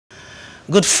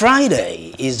Good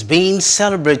Friday is being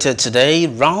celebrated today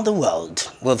around the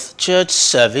world with church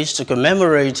service to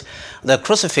commemorate the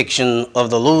crucifixion of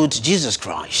the Lord Jesus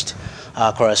Christ.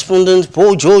 Our correspondent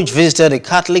Paul George visited a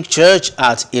Catholic church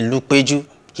at Ilupeju.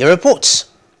 He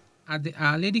reports. At the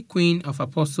Our Lady Queen of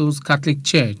Apostles Catholic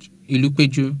Church,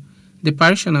 Ilupeju, the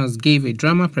parishioners gave a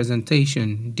drama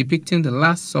presentation depicting the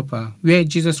Last Supper, where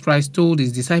Jesus Christ told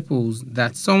his disciples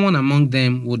that someone among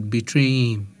them would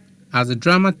betray him, as the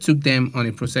drama took them on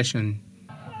a procession.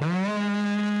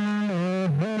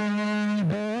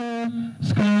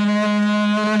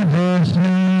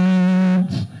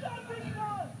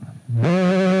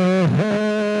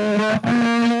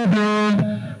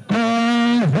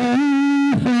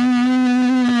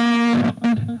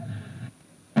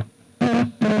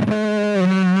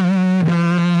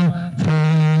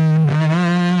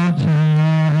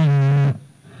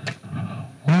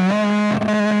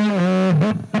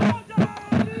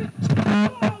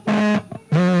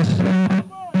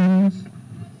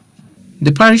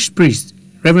 The parish priest,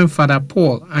 Reverend Father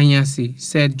Paul Anyasi,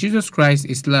 said Jesus Christ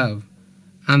is love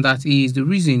and that he is the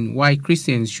reason why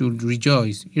Christians should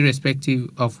rejoice irrespective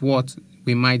of what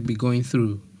we might be going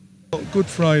through. Good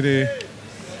Friday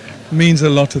means a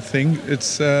lot of things.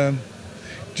 It's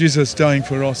Jesus dying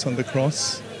for us on the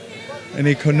cross, and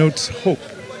it connotes hope.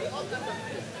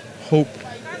 Hope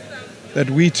that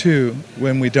we too,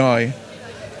 when we die,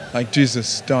 like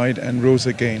Jesus died and rose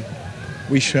again,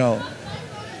 we shall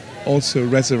also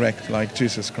resurrect like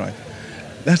Jesus Christ.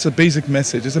 That's a basic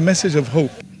message. It's a message of hope.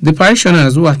 The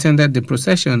parishioners who attended the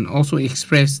procession also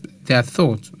expressed their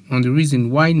thoughts on the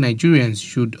reason why Nigerians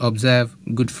should observe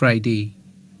Good Friday.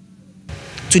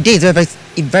 Today is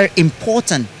very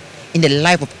important in the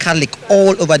life of Catholic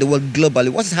all over the world globally.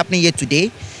 What is happening here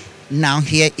today, now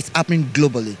here, is happening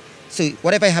globally. So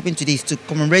whatever happened today is to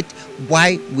commemorate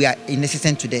why we are in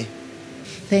existence today.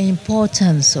 The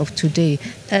importance of today,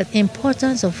 the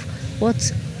importance of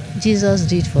what Jesus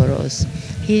did for us.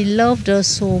 He loved us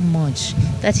so much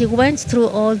that he went through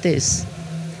all this.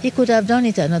 He could have done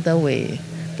it another way,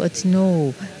 but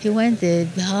no, he went the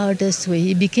hardest way.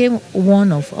 He became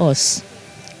one of us,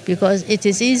 because it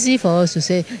is easy for us to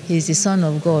say he's the Son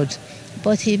of God,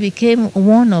 but he became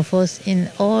one of us in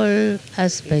all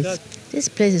aspects. This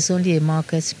place is only a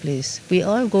marketplace. We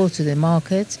all go to the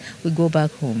market, we go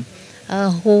back home. Our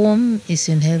home is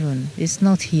in heaven, it's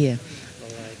not here.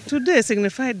 Today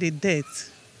signifies the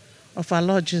death of our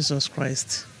Lord Jesus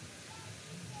Christ.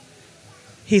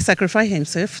 He sacrificed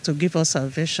himself to give us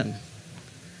salvation.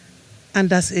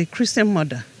 And as a Christian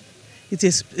mother, it's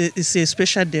a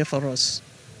special day for us.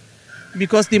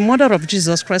 Because the mother of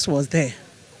Jesus Christ was there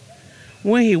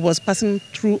when he was passing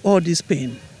through all this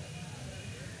pain.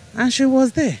 And she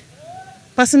was there,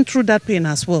 passing through that pain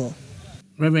as well.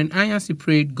 Reverend Anyasi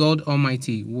prayed God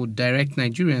Almighty would direct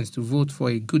Nigerians to vote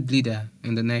for a good leader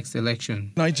in the next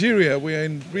election. Nigeria, we are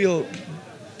in real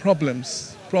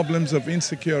problems of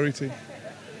insecurity,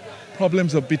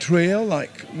 problems of betrayal,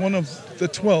 like one of the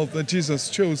 12 that Jesus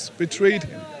chose betrayed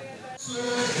him.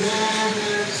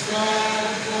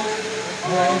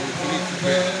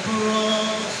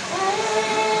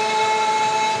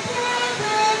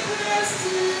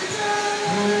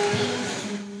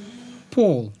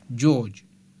 Paul George,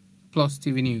 Plus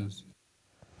TV News.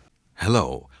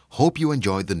 Hello, hope you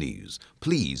enjoyed the news.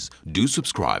 Please do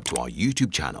subscribe to our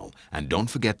YouTube channel and don't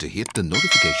forget to hit the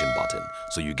notification button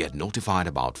so you get notified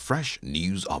about fresh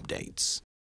news updates.